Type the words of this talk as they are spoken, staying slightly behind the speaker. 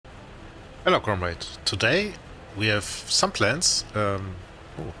Hello, comrade. Today we have some plans. Oh,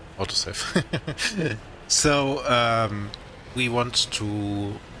 autosave. So we want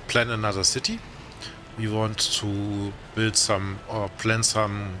to plan another city. We want to build some or plan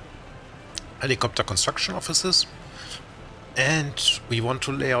some helicopter construction offices, and we want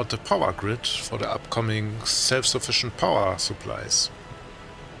to lay out the power grid for the upcoming self-sufficient power supplies.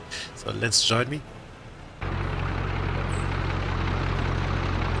 So let's join me.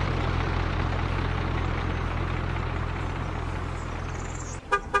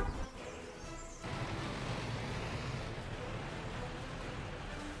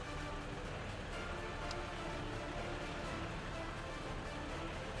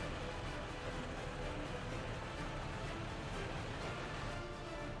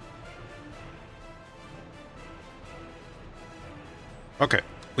 Okay,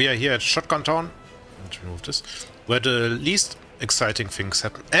 we are here at Shotgun Town. Let's remove this. Where the least exciting things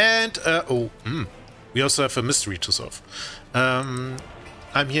happen. And, we also have a mystery to solve. I'm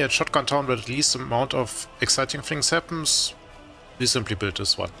here at Shotgun Town where the least amount of exciting things happens. We simply build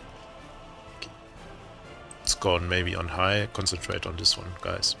this one. Okay. Let's go on maybe on high. Concentrate on this one,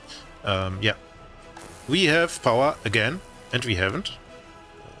 guys. Yeah. We have power again, and we haven't.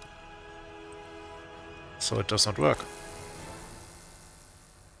 So it does not work.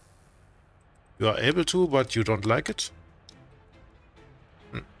 You are able to, but you don't like it?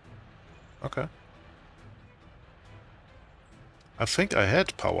 Okay. I think I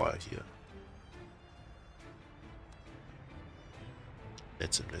had power here.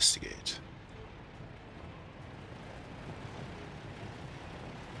 Let's investigate.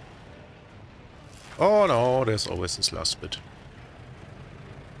 Oh no, there's always this last bit.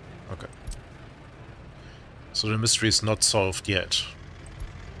 Okay. So the mystery is not solved yet.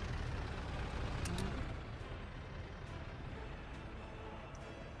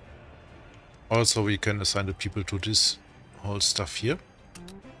 Also, we can assign the people to this whole stuff here.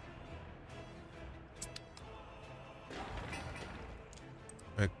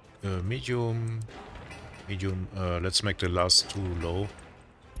 Medium, let's make the last two low.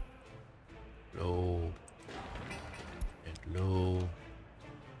 Low. And low.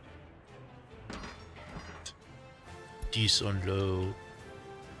 These on low.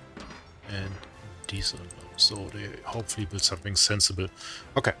 And these on low. So they hopefully build something sensible.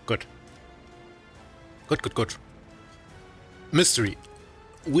 Okay, good. Good. Mystery.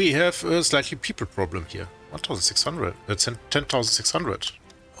 We have a slightly people problem here. 1,600. That's 10,600.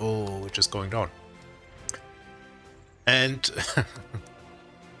 Oh, which is going down. And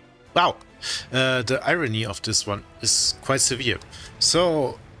wow, the irony of this one is quite severe.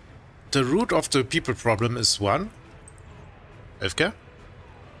 So the root of the people problem is 1. Healthcare?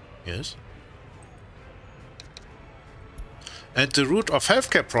 Yes. And the root of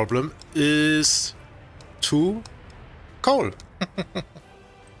healthcare problem is 2. Coal.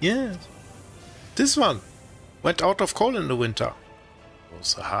 Yes. This one went out of coal in the winter. It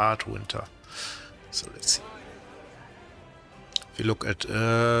was a hard winter. So let's see. If you look at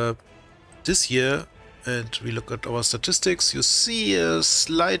this year and we look at our statistics, you see a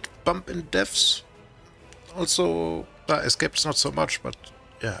slight bump in deaths. Also, escapes not so much, but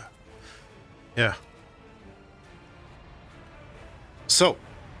yeah. Yeah. So,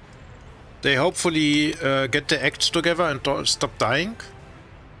 they hopefully get their act together and stop dying.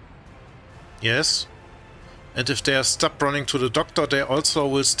 Yes. And if they are stopped running to the doctor, they also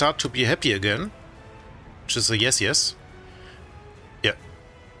will start to be happy again. Which is a yes. Yeah.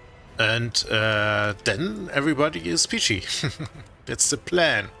 And then everybody is peachy. That's the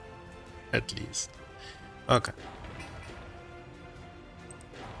plan. At least. Okay.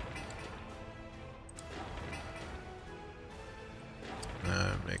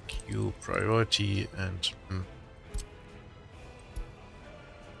 Make you priority and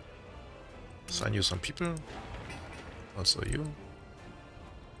assign you some people. Also you.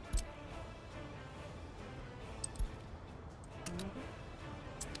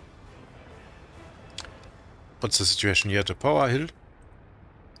 What's the situation here at the power hill?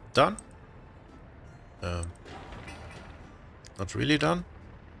 Done? Not really done.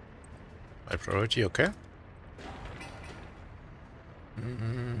 My priority, okay.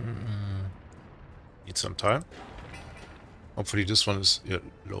 Need some time. Hopefully this one is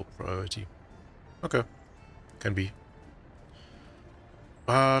low priority. Okay. Can be.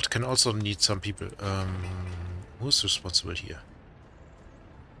 But can also need some people. Who's responsible here?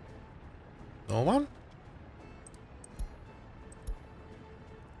 No one?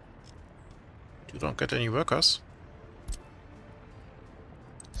 You don't get any workers.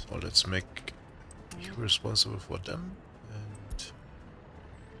 So let's make you responsible for them. And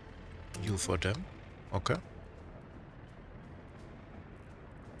U for them. Okay.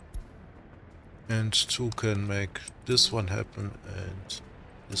 And 2 can make this one happen and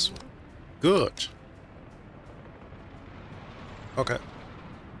this one. Good. Okay.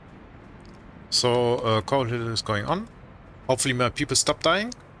 So, coal hill is going on. Hopefully my people stop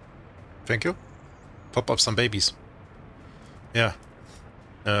dying. Thank you. Pop up some babies. Yeah.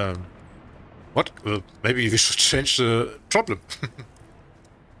 What? Maybe we should change the problem.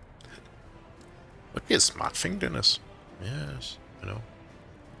 Would be a smart thing, Dennis. Yes, you know.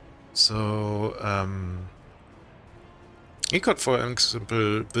 So, he could, for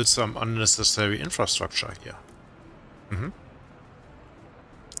example, build some unnecessary infrastructure here.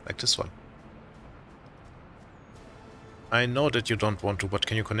 Like this one. I know that you don't want to, but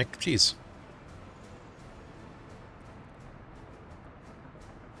can you connect, please?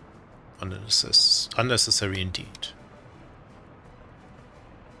 Unnecessary indeed.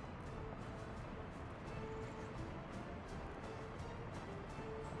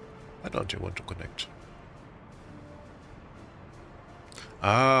 Why don't you want to connect?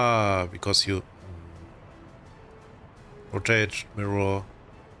 Ah, because you rotate, mirror,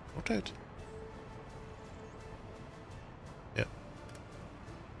 rotate. Yeah.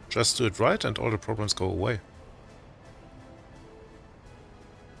 Just do it right and all the problems go away.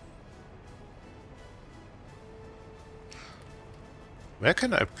 Where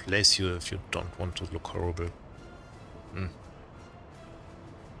can I place you if you don't want to look horrible?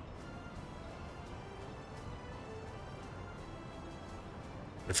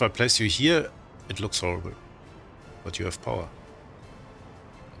 If I place you here, it looks horrible. But you have power.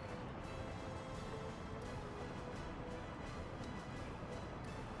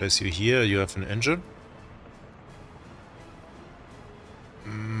 Place you here, you have an engine.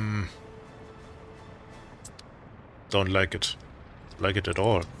 Don't like it. Like it at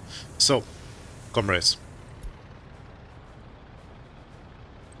all. So, comrades.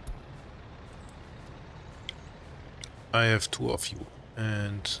 I have 2 of you.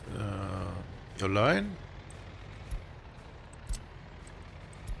 And your line,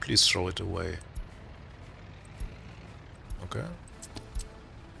 please throw it away. Okay.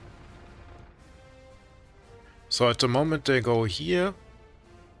 So at the moment they go here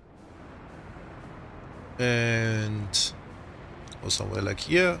and go somewhere like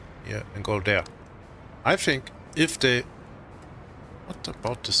here, yeah, and go there. I think if they... What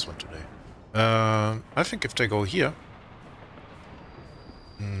about this one today? I think if they go here...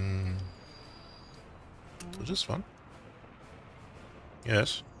 to this one?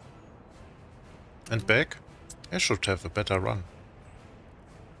 Yes. And back, I should have a better run.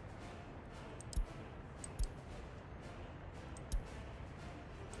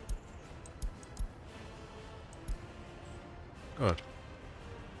 Good.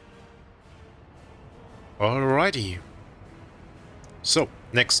 Alrighty. So,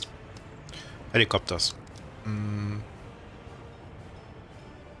 next. Helicopters.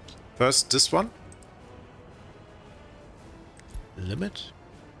 First, this one. Limit.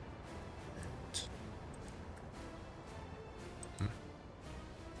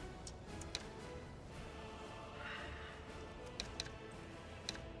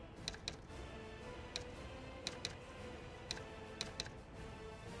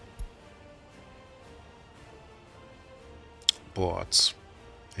 Boards.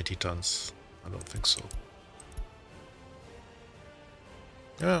 80 tons. I don't think so.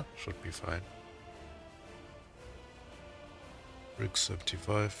 Yeah, should be fine. Brick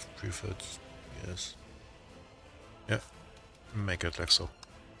 75, preferred, yes. Yeah, make it like so.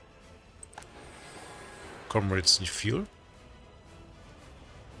 Comrades need fuel.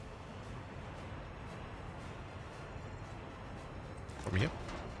 From here.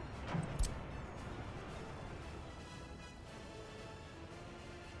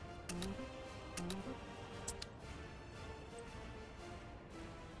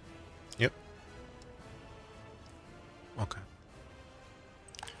 Yep. Okay.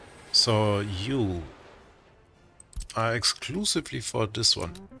 So you are exclusively for this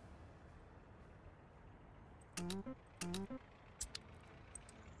one.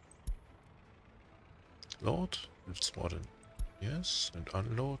 Load if it's more than yes, and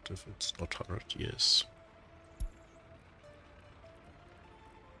unload if it's not 100 years.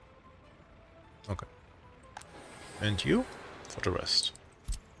 Okay. And you for the rest.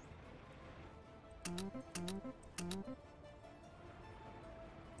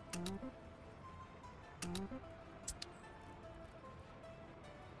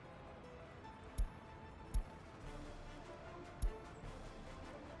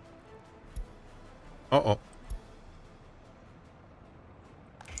 Uh-oh.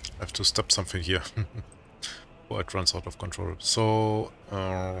 have to stop something here before it runs out of control. So,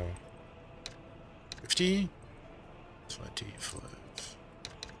 50, 25,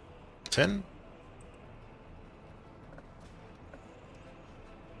 10.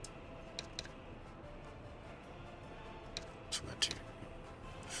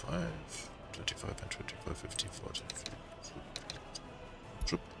 Five, 25 and 25, 50, 40.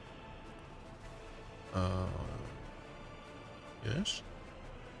 Yes?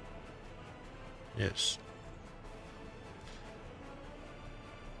 Yes.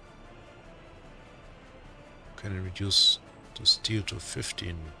 Can I reduce the steel to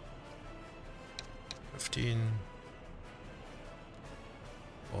 15? 15.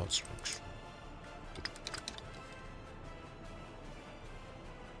 Oh, it's rocks.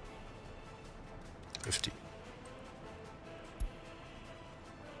 50.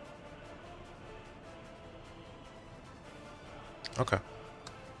 Okay.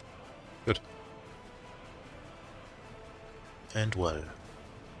 Good. And well.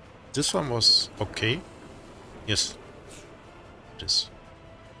 This one was okay. Yes. It is.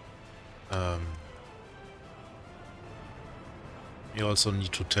 You also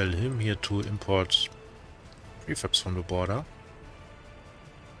need to tell him here to import prefabs from the border.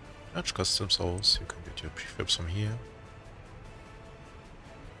 Large customs house. You can get your prefabs from here.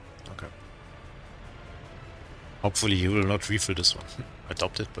 Okay. Hopefully he will not refill this one. I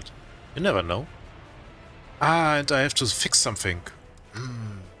doubt it, but you never know. Ah, and I have to fix something.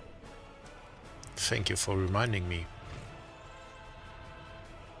 Thank you for reminding me.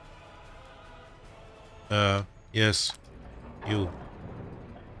 Yes. You.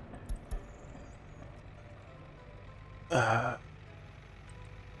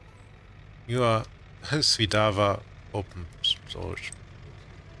 You are s3e40 open storage.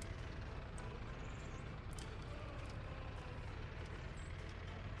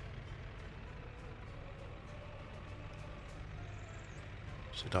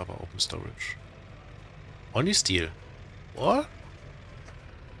 s3e40 open storage. Only steel. What?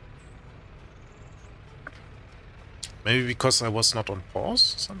 Maybe because I was not on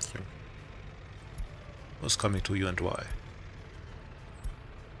pause or something. Who's coming to you and why?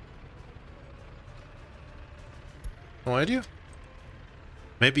 No idea.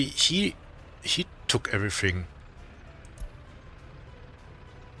 Maybe he took everything.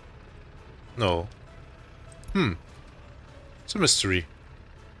 No. It's a mystery.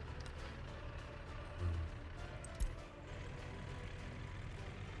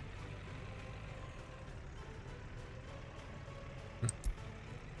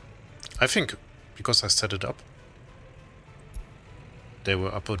 I think because I set it up, they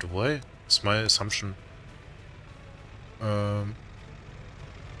were up and away. It's my assumption.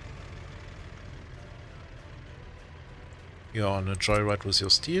 You're on a joyride with your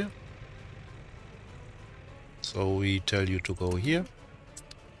steel. So we tell you to go here.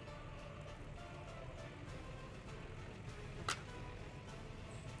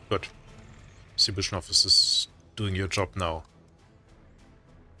 Good. Distribution office is doing your job now.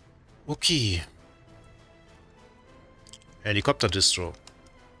 Okay. Helicopter distro.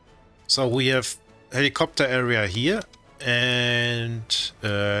 So we have helicopter area here and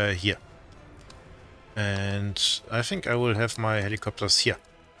here. And I think I will have my helicopters here.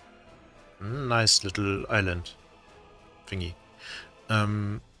 Nice little island thingy.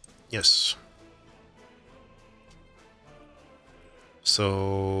 Yes.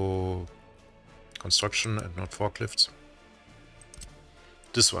 So construction and not forklifts.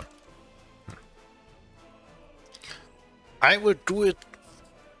 This one. I will do it.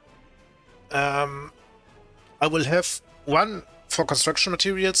 I will have one for construction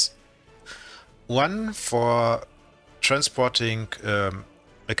materials, one for transporting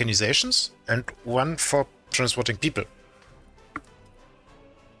mechanizations, and one for transporting people.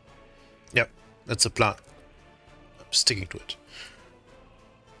 Yeah, that's the plan. I'm sticking to it.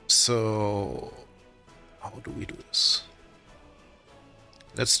 So, how do we do this?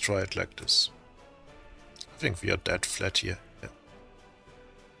 Let's try it like this. I think we are dead flat here. Yeah.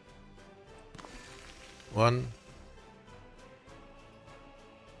 1,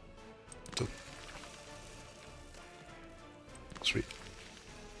 2, 3.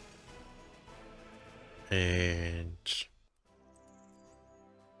 And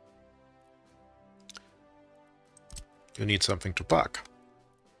you need something to park.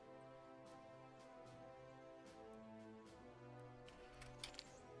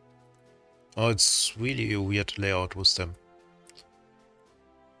 Oh, it's really a weird layout with them.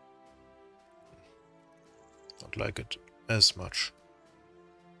 Don't like it as much.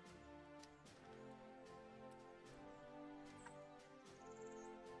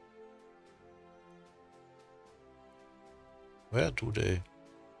 Where do they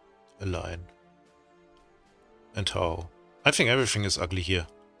align? And how? I think everything is ugly here.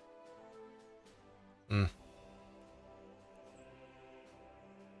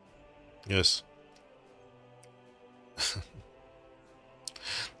 Yes.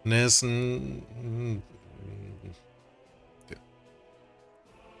 Nelson. Yeah.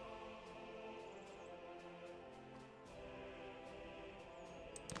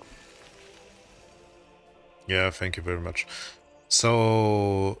 Yeah, thank you very much.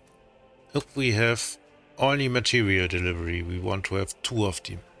 So, if we have only material delivery, we want to have two of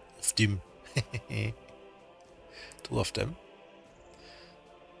them. Two of them.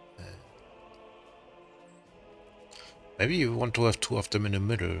 Maybe you want to have two of them in the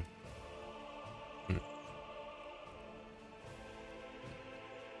middle.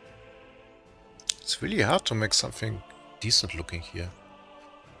 It's really hard to make something decent looking here.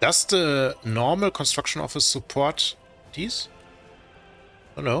 Does the normal construction office support these?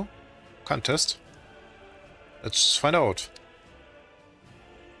 Oh no, can't test. Let's find out.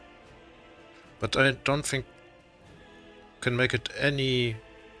 But I don't think can make it any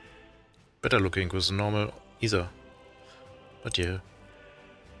better looking with normal either. But yeah.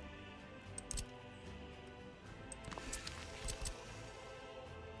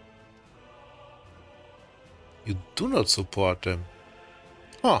 You do not support them.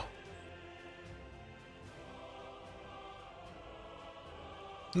 Huh.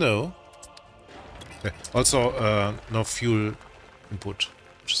 No. Okay. Also, no fuel input,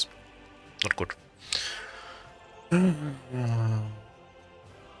 which is not good.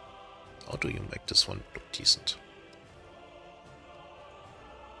 How do you make this one look decent?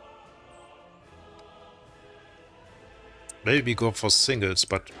 Maybe go for singles,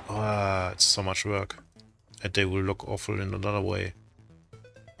 but it's so much work. And they will look awful in another way.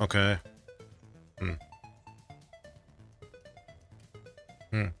 Okay. Hmm.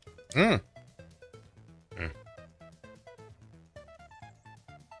 Hmm. Hmm. Hmm.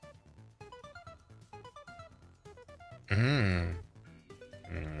 Hmm.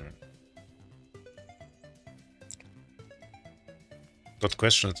 Hmm. Got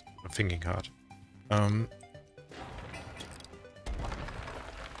questions. I'm thinking hard.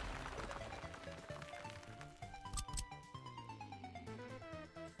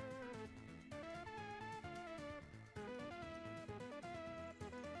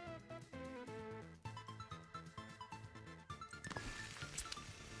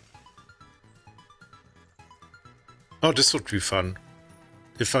 Oh, this would be fun.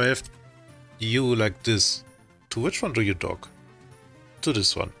 If I have you like this, to which one do you dock? To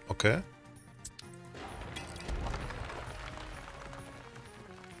this one, okay?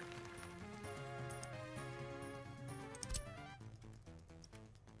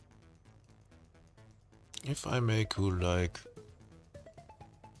 If I make you like...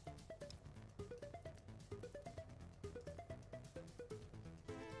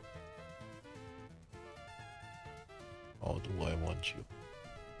 How do I want you?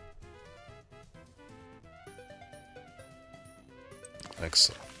 Like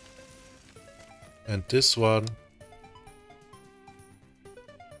so. And this one...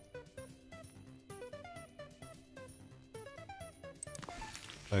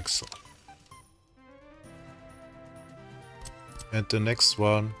 Like so. And the next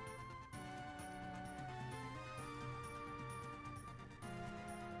one...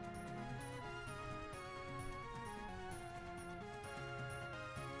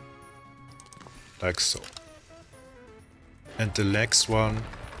 Like so. And the next one...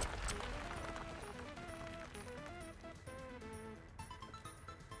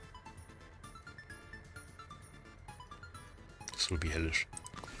 This will be hellish.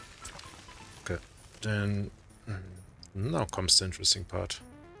 Okay, then... Now comes the interesting part.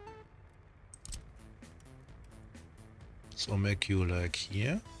 So make you like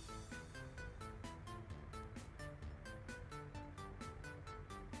here.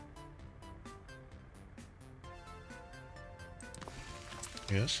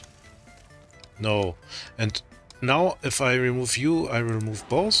 Yes. No. And now if I remove you, I will remove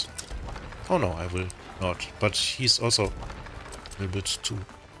both. Oh no, I will not. But he's also a little bit too...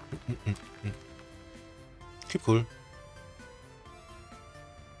 Keep cool.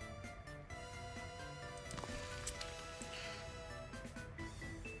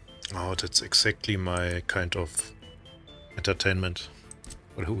 Oh, that's exactly my kind of entertainment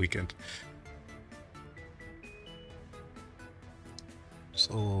for the weekend.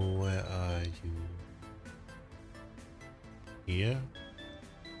 So, where are you? Here?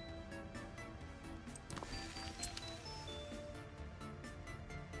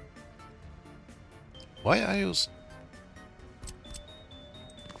 Why are you...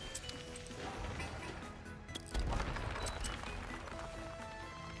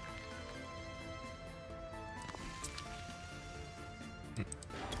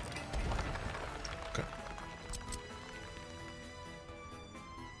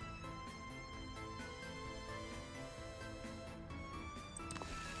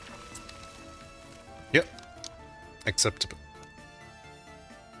 Acceptable.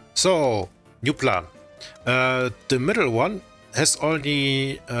 So, new plan. The middle one has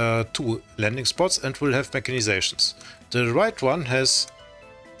only 2 landing spots and will have mechanizations. The right one has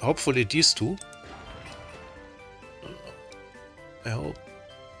hopefully these 2. I hope.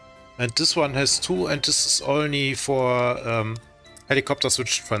 And this one has 2, and this is only for helicopters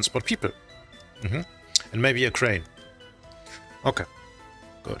which transport people. And maybe a crane. Okay,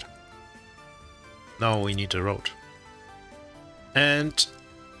 good. Now we need a road. And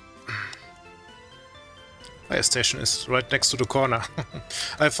fire station is right next to the corner.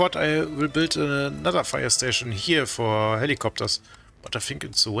 I thought I will build another fire station here for helicopters, but I think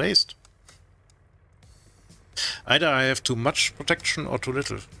it's a waste. Either I have too much protection or too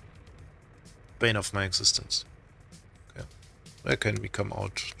little. Bane of my existence. Okay. Where can we come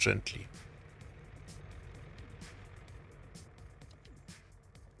out gently?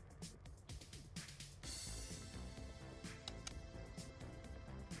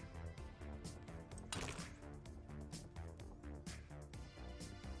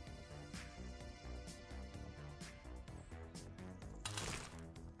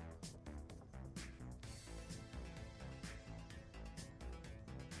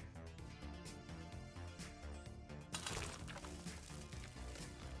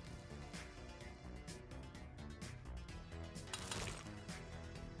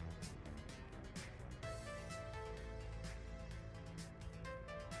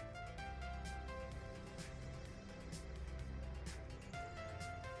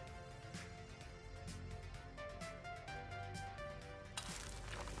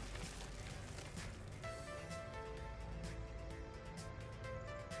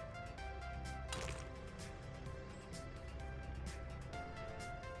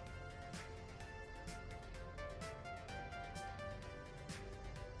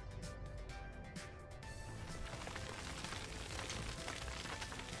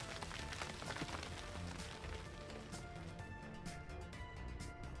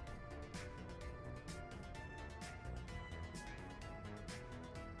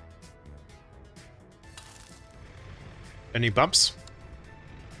 Any bumps?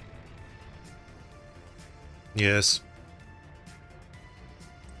 Yes.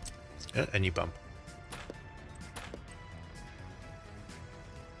 Yeah, any bump.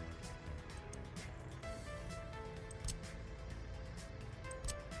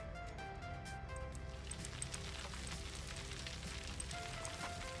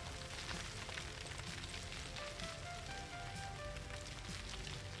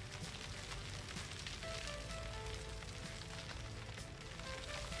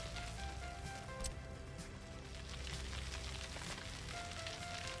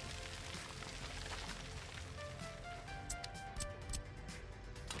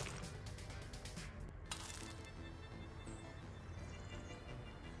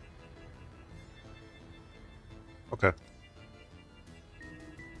 Okay.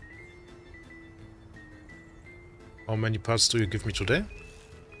 How many parts do you give me today?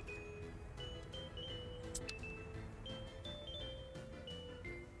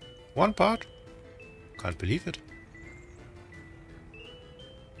 One part? Can't believe it.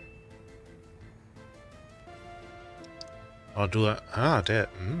 Or do I... Ah, there.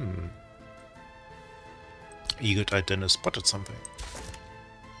 Eagle-eyed Dennis spotted something.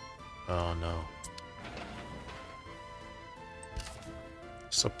 Oh no.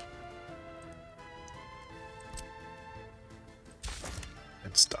 Stop.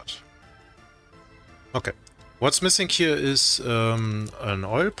 And start. Okay. What's missing here is an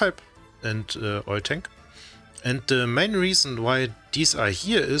oil pipe and oil tank. And the main reason why these are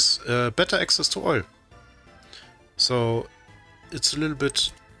here is better access to oil. So it's a little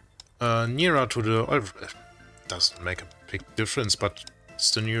bit nearer to the oil. Doesn't make a big difference, but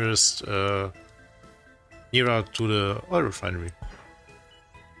it's the nearest nearer to the oil refinery.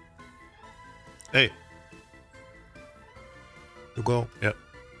 Hey. You go, yeah.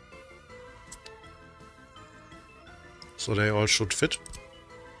 So they all should fit.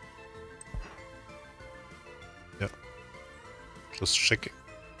 Yeah. Just checking.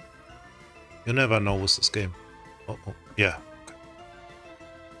 You never know with this game. Oh, yeah. Okay.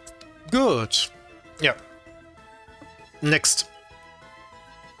 Good. Yeah. Next.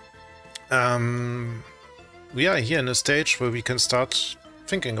 We are here in a stage where we can start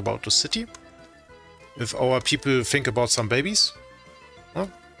thinking about the city. If our people think about some babies. Oh,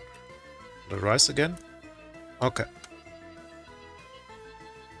 the rice again. Okay.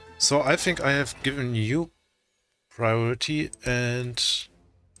 So I think I have given you priority, and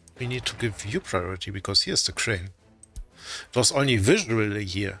we need to give you priority because here's the crane. It was only visually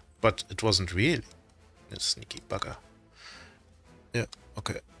here, but it wasn't really. Sneaky bugger. Yeah,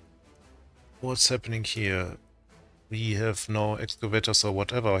 okay. What's happening here? We have no excavators or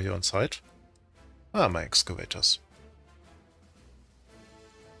whatever here on site. Ah, my excavators.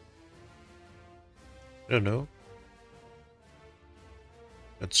 I don't know.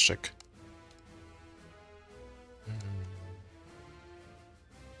 Let's check.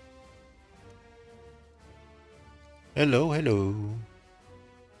 Hello, hello.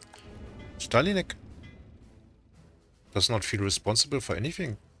 Stalinek does not feel responsible for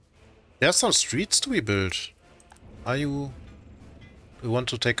anything. There are some streets to be built. Are you... We want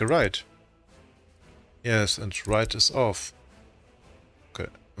to take a ride? Yes, and ride is off.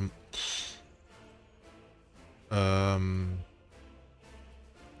 Okay.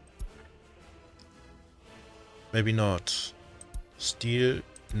 Maybe not. Steel,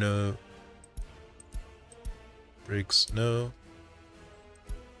 no. Bricks, no.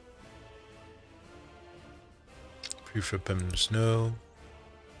 Prefab panels, no.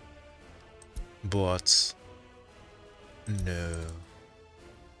 Boards, no.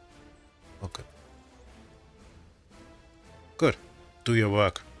 Okay. Good. Do your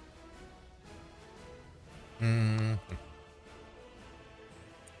work.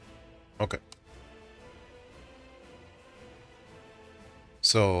 Okay.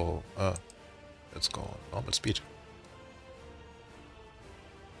 So, let's go on normal speed.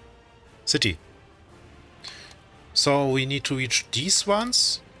 City. So we need to reach these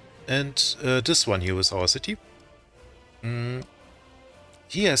ones and this one here with our city.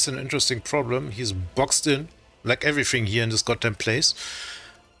 He has an interesting problem. He's boxed in, like everything here in this goddamn place.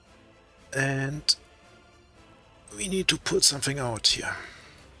 And we need to put something out here.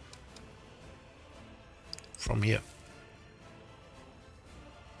 From here.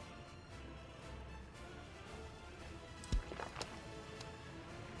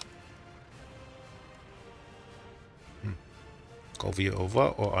 Go we over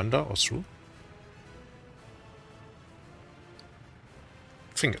or under or through?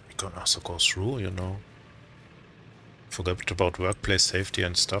 I think we can also go through, you know. Forget about workplace safety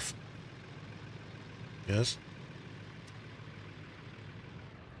and stuff. Yes.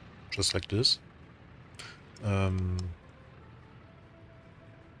 Just like this.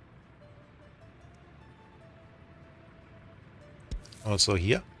 Also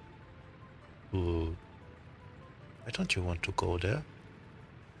here. Ooh. Why don't you want to go there?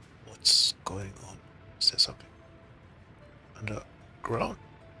 What's going on? Is there something underground?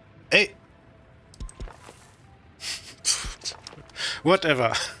 Hey!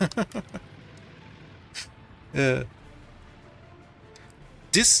 Whatever.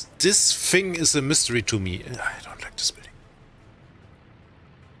 This thing is a mystery to me. I don't like this building.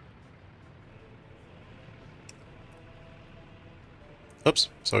 Oops,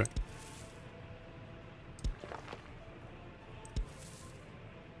 sorry.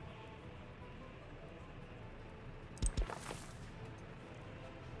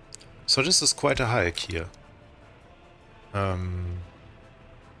 So this is quite a hike here.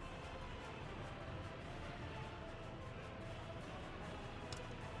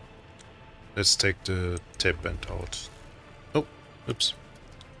 Let's take the tape band out. Oh, oops.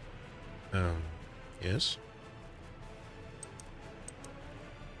 Yes.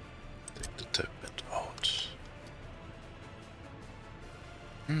 Take the tape band out.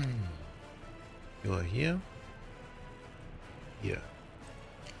 You are here. Here.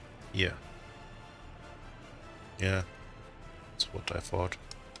 Here. Yeah. That's what I thought.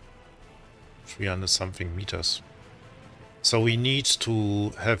 300 something meters. So we need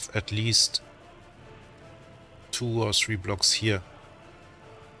to have at least 2 or 3 blocks here.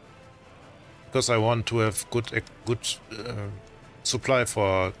 Because I want to have good supply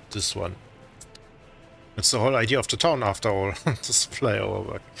for this one. It's the whole idea of the town after all, to supply our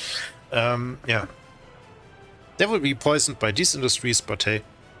work. Yeah. They will be poisoned by these industries, but hey.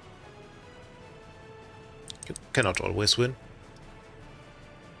 You cannot always win.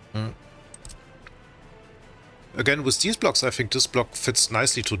 Again, with these blocks, I think this block fits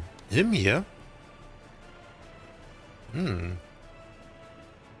nicely to him here.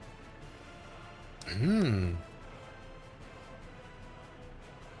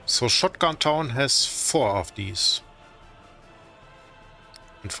 So Shotgun Town has 4 of these.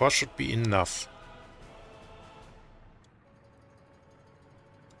 And 4 should be enough.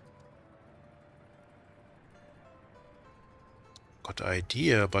 Got an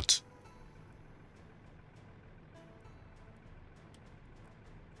idea, but...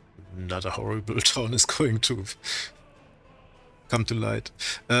 Another horrible town is going to come to light.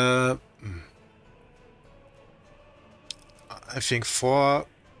 I think 4,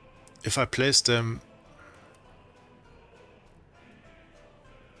 if I place them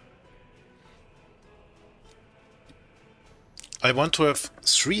I want to have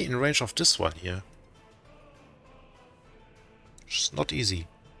 3 in range of this one here. It's not easy.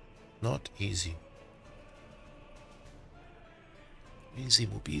 Not easy. Easy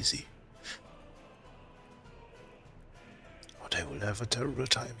move easy. Oh, they will have a terrible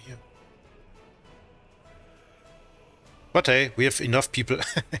time here. But hey, we have enough people.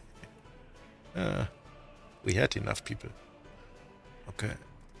 We had enough people. Okay.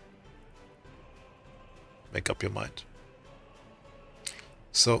 Make up your mind.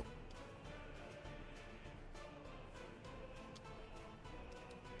 So.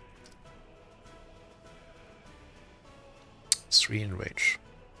 Three in range.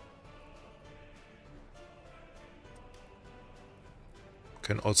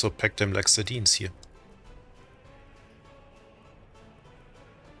 Can also pack them like sardines here.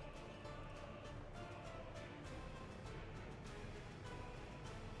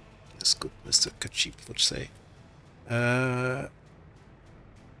 That's good, Mr. Kachip would say.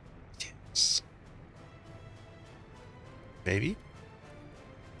 Yes. Maybe?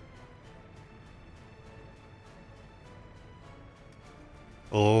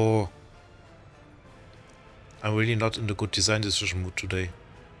 Oh. I'm really not in the good design decision mood today.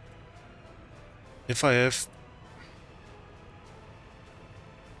 If I have...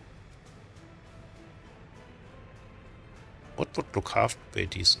 What would look halfway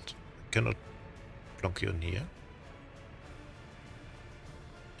decent? I cannot plonk you in here.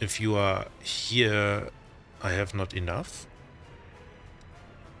 If you are here, I have not enough.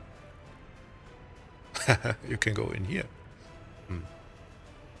 You can go in here. Not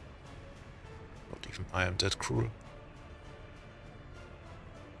even I am that cruel.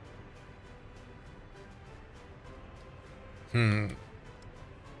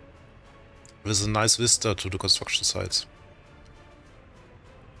 With a nice vista to the construction sites.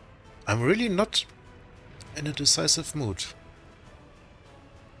 I'm really not in a decisive mood.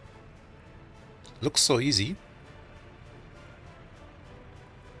 Looks so easy.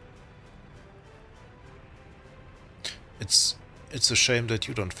 It's a shame that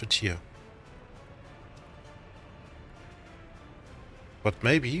you don't fit here. But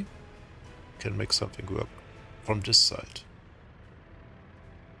maybe can make something work from this side.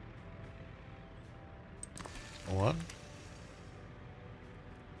 One.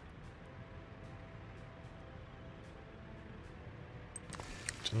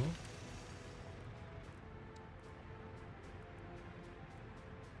 Two.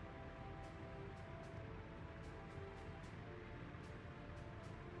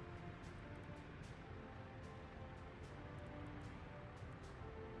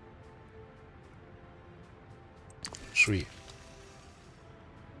 Three.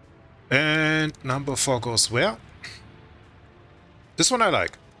 And number 4 goes where? This one I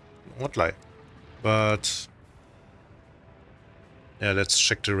like. Won't lie. But yeah, let's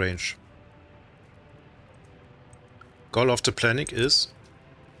check the range. Goal of the planning is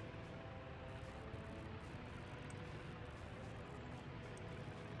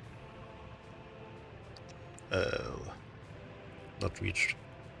not reached.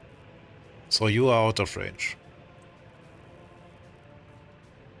 So you are out of range.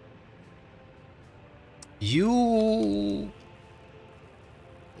 You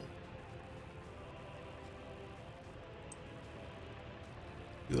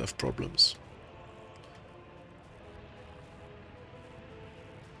have problems.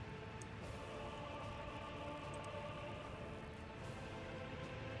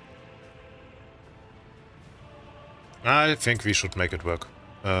 I think we should make it work.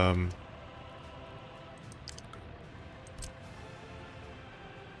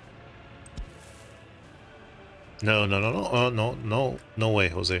 No, no way,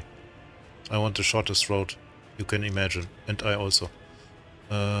 Jose. I want the shortest road you can imagine, and I also.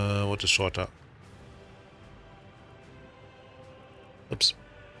 What is shorter? Oops.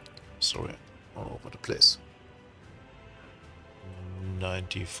 Sorry, all over the place.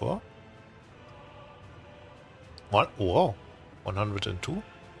 94. What? Whoa, 102.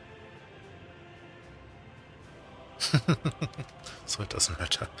 So it doesn't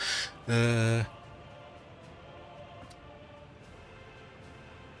matter.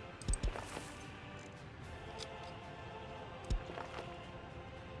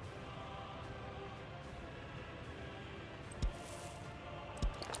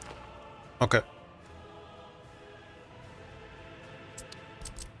 Okay.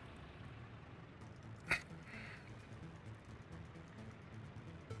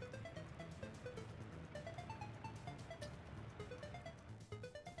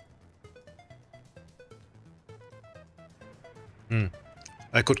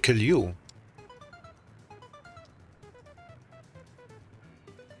 I could kill you.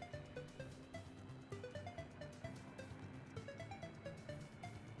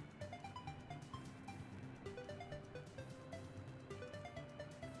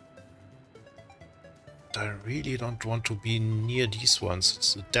 I really don't want to be near these ones.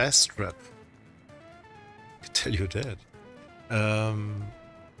 It's a death trap. I can tell you that.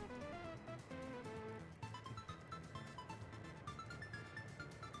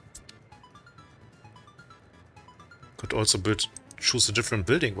 Could also choose a different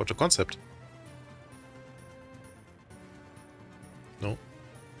building. What a concept. No.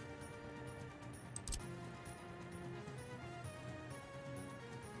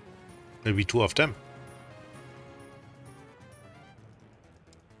 Maybe two of them.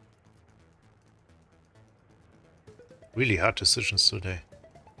 Really hard decisions today.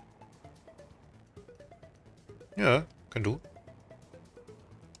 Yeah, can do.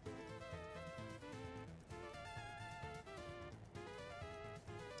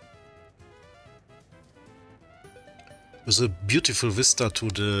 With a beautiful vista to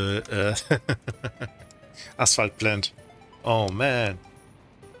the asphalt plant. Oh man.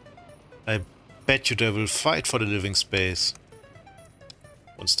 I bet you they will fight for the living space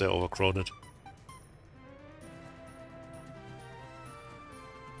once they're overcrowded.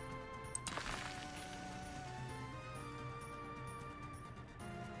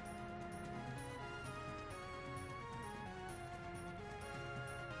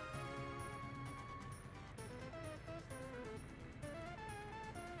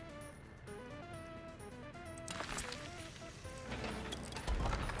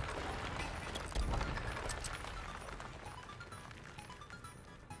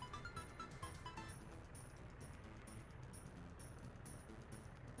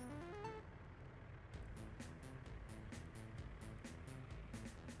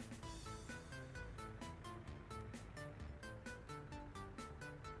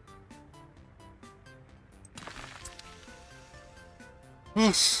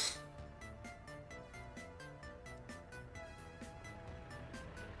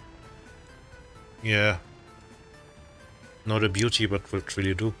 Yeah. Not a beauty, but will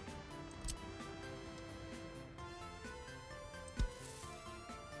really do.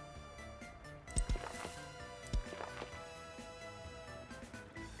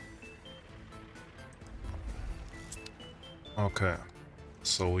 Okay.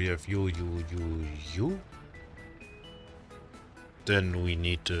 So we have you. Then we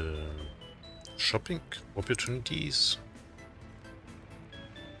need shopping opportunities.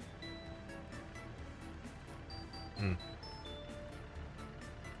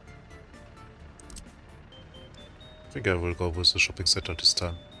 I think I will go with the shopping center this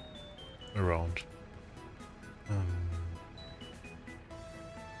time around.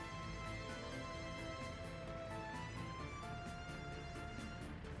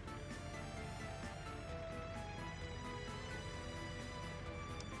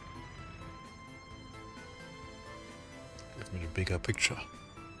 Give me the bigger picture.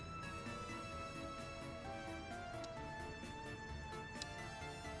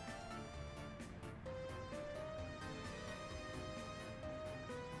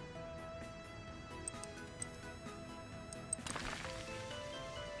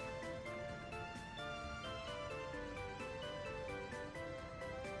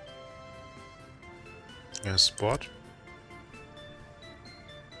 Yeah, sport.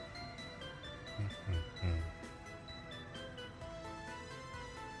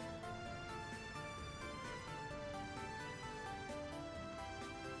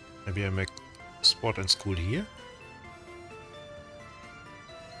 Maybe I make sport and school here.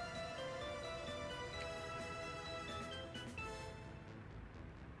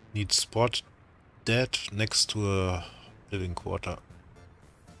 Need sport dead next to a living quarter.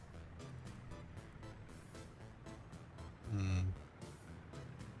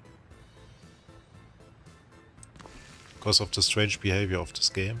 Because of the strange behavior of this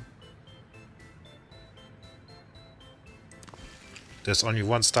game. There's only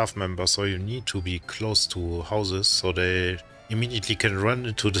one staff member, so you need to be close to houses so they immediately can run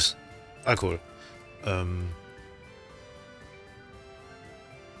into the alcohol.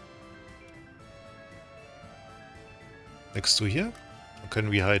 Next to here? Or can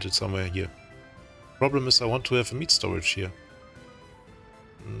we hide it somewhere here? Problem is I want to have a meat storage here.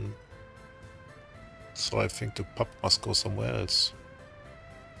 So I think the pub must go somewhere else.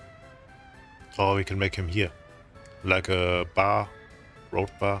 Or we can make him here. Like a bar,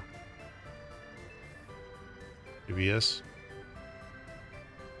 road bar. PBS.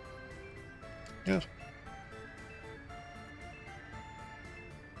 Yeah.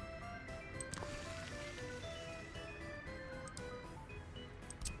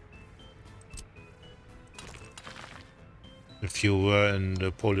 If you were in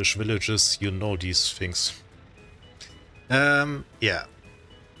the Polish villages, you know these things. Yeah.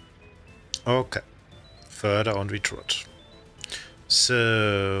 Okay. further on we trot. So...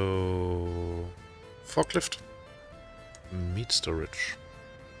 forklift. Meat storage.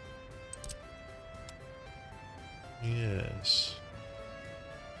 Yes.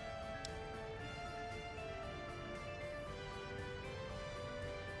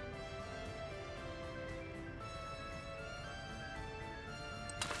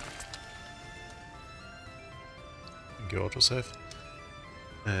 Your autosave.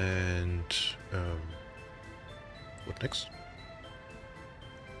 And what next?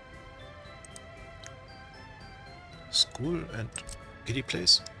 School and kiddie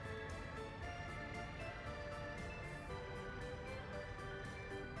place.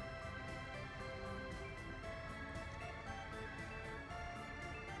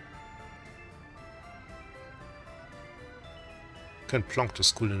 Can plonk the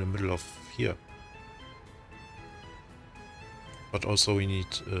school in the middle of here. But also we need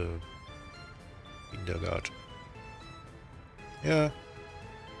kindergarten. Yeah.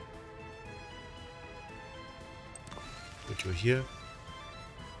 Put you here.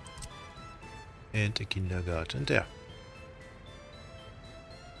 And a kindergarten there.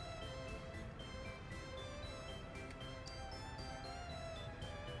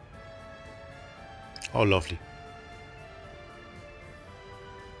 Oh, lovely.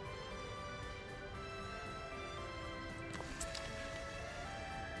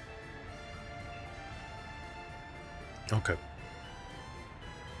 Okay.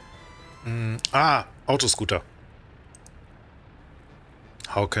 Autoscooter.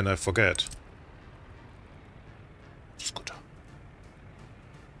 How can I forget? Scooter.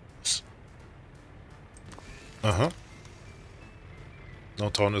 Uh-huh. No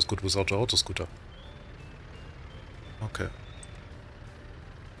town is good without an autoscooter. Okay.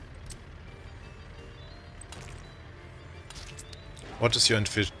 What is your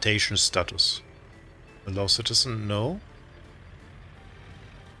invitation status? Allow citizen? No.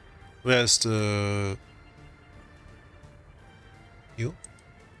 Where is the... you?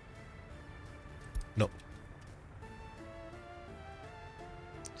 No.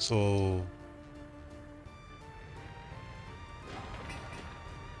 So...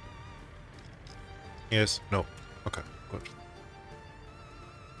 yes, no. Okay, good.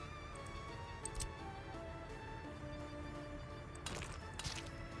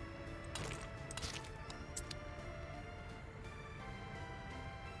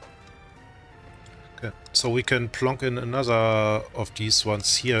 Okay, so we can plonk in another of these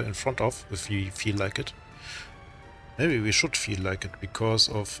ones here in front of, if we feel like it. Maybe we should feel like it because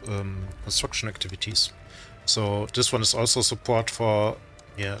of construction activities. So this one is also support for,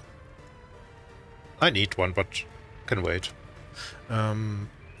 yeah. I need one, but can wait.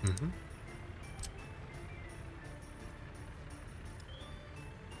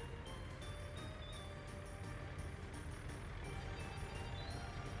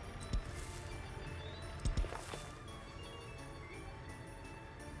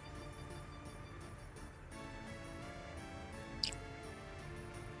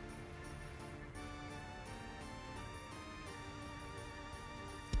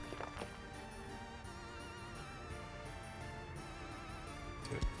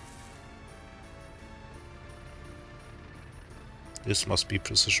 This must be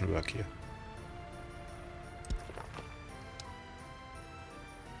precision work here.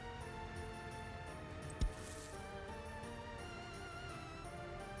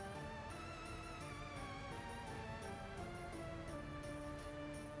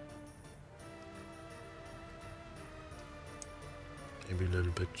 Maybe a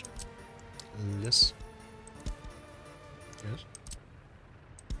little bit less. Yes.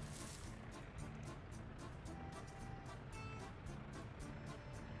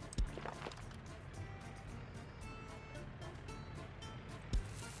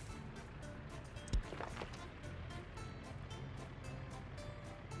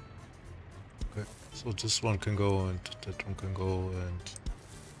 Okay, so this one can go and that one can go and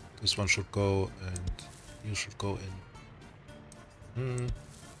this one should go and you should go in.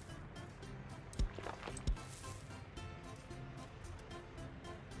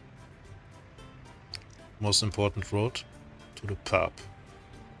 Most important road to the pub.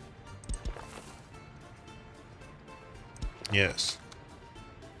 Yes.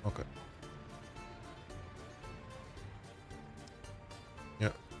 Okay.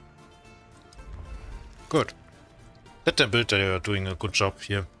 Yeah. Good. Let them build. They are doing a good job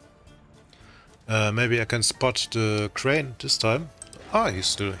here. Maybe I can spot the crane this time. Ah, he's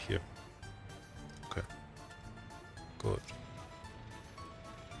still here. Okay. Good.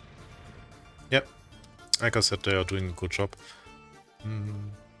 Yep. Like I said, they are doing a good job.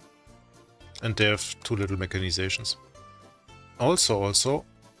 And they have 2 little mechanizations. Also,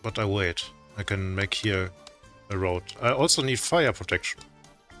 but I wait. I can make here a road. I also need fire protection.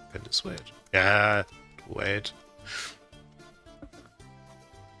 Can this wait? Yeah, wait.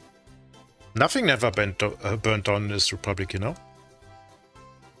 Nothing never burnt down in this republic, you know?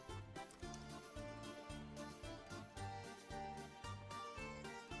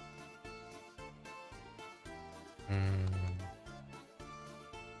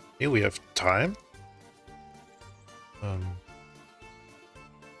 Here we have time.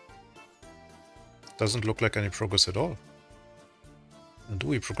 Doesn't look like any progress at all. And do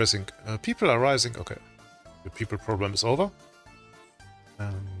we progressing? People are rising. Okay. The people problem is over.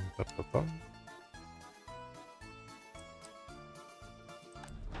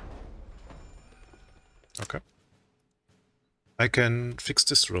 Okay. I can fix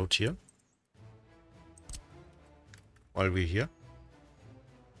this road here. While we're here.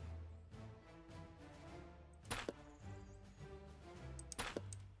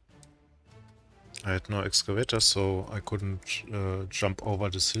 I had no excavator, so I couldn't jump over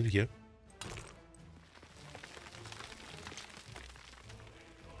this hill here.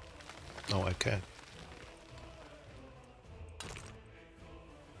 Now I can.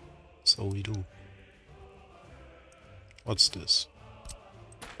 So we do. What's this?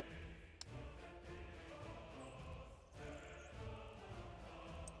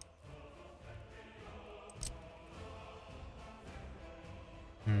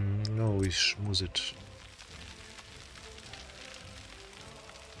 No, we schmooze it.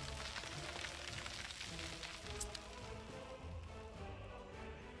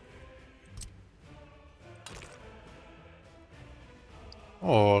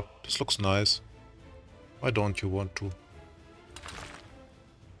 Oh, this looks nice. Why don't you want to?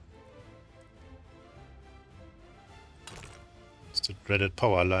 It's the dreaded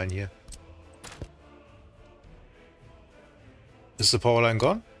power line here. Is the power line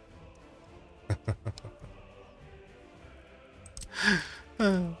gone?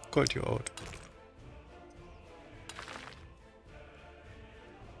 Called you out.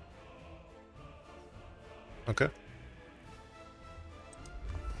 Okay.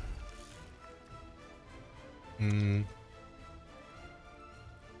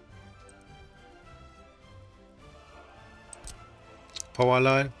 Power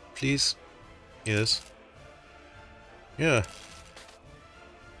line, please. Yes. Yeah.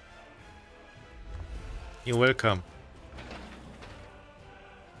 You're welcome.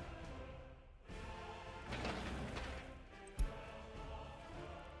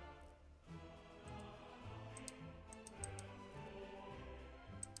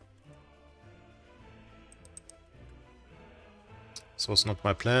 This was not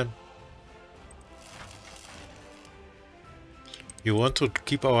my plan. You want to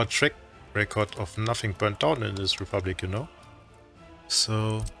keep our track record of nothing burnt down in this republic, you know?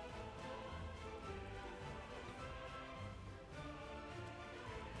 So...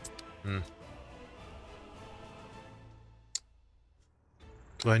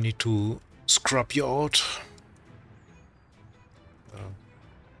 Do I need to scrub you out?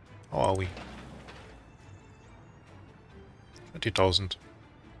 How are we? 20,000.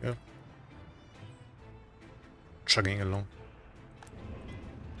 Yeah. Chugging along.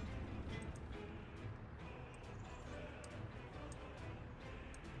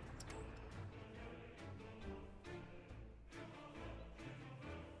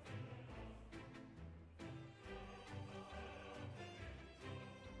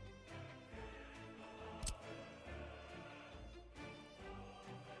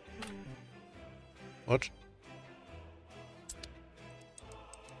 What?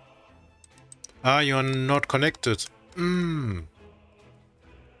 Ah, you're not connected.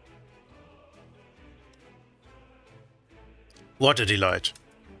 What a delight.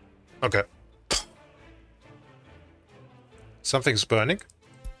 Okay. Something's burning?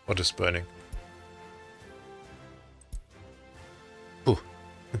 What is burning? Ooh.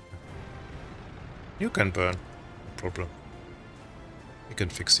 You can burn. No problem. We can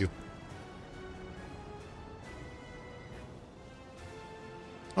fix you.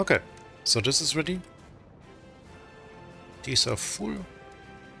 Okay. So this is ready. These are full.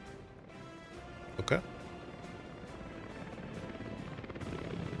 Okay.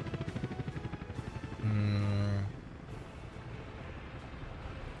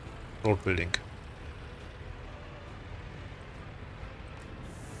 Road building.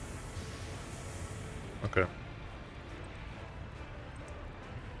 Okay.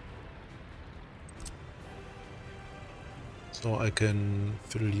 So I can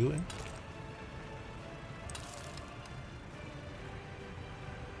fill you in.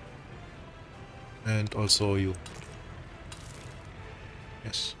 And also you.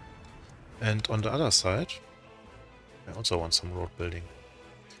 Yes. And on the other side, I also want some road building.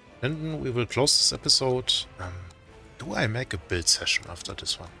 And we will close this episode. Do I make a build session after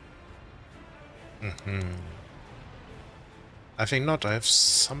this one? I think not. I have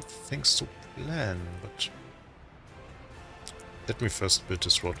some things to plan, but let me first build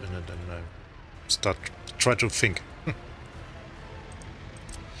this road in and then I try to think.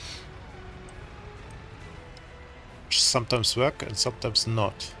 Sometimes work and sometimes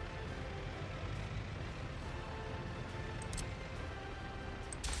not.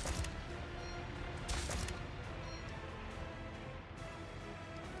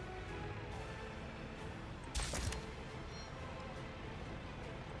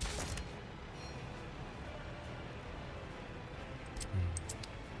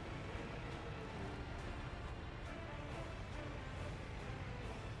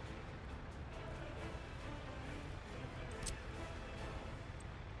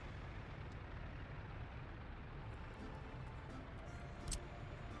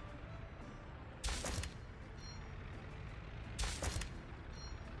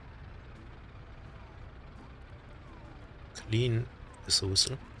 Clean is a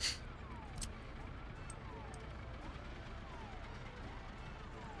whistle.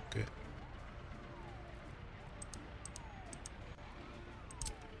 Okay.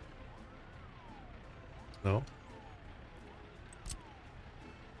 No.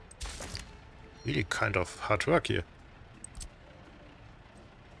 Really kind of hard work here.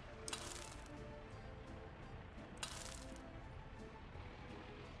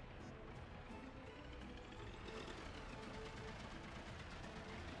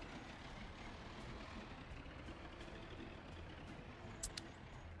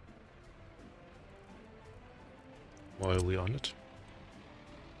 While we're on it.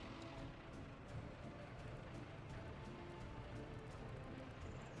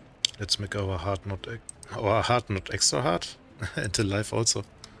 Let's make our heart not extra hard and the life also.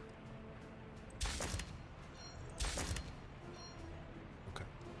 Okay.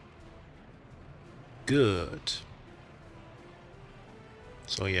 Good.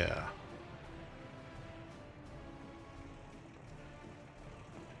 So yeah.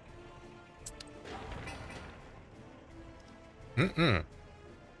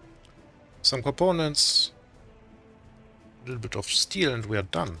 Some components, a little bit of steel and we are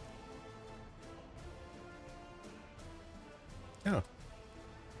done. Yeah.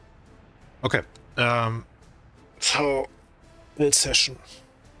 Okay. So, build session.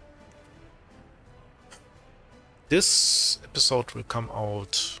 This episode will come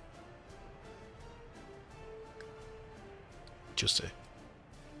out Tuesday.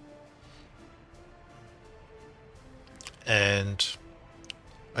 And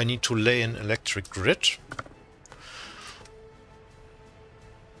I need to lay an electric grid.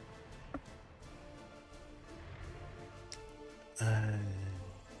 And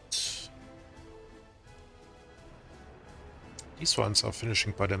these ones are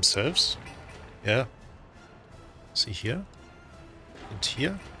finishing by themselves. Yeah. See here. And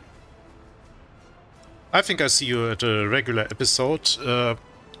here. I think I see you at a regular episode 2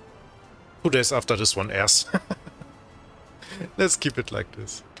 days after this one airs. Let's keep it like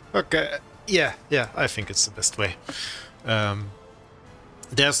this. Okay. Yeah, I think it's the best way.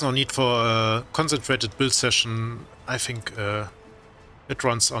 There's no need for a concentrated build session. I think it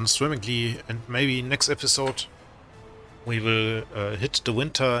runs on swimmingly, and maybe next episode we will hit the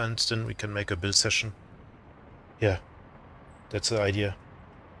winter and then we can make a build session. Yeah, that's the idea.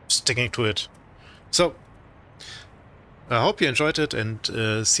 Sticking to it. So, I hope you enjoyed it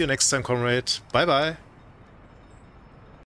and see you next time, comrade. Bye bye.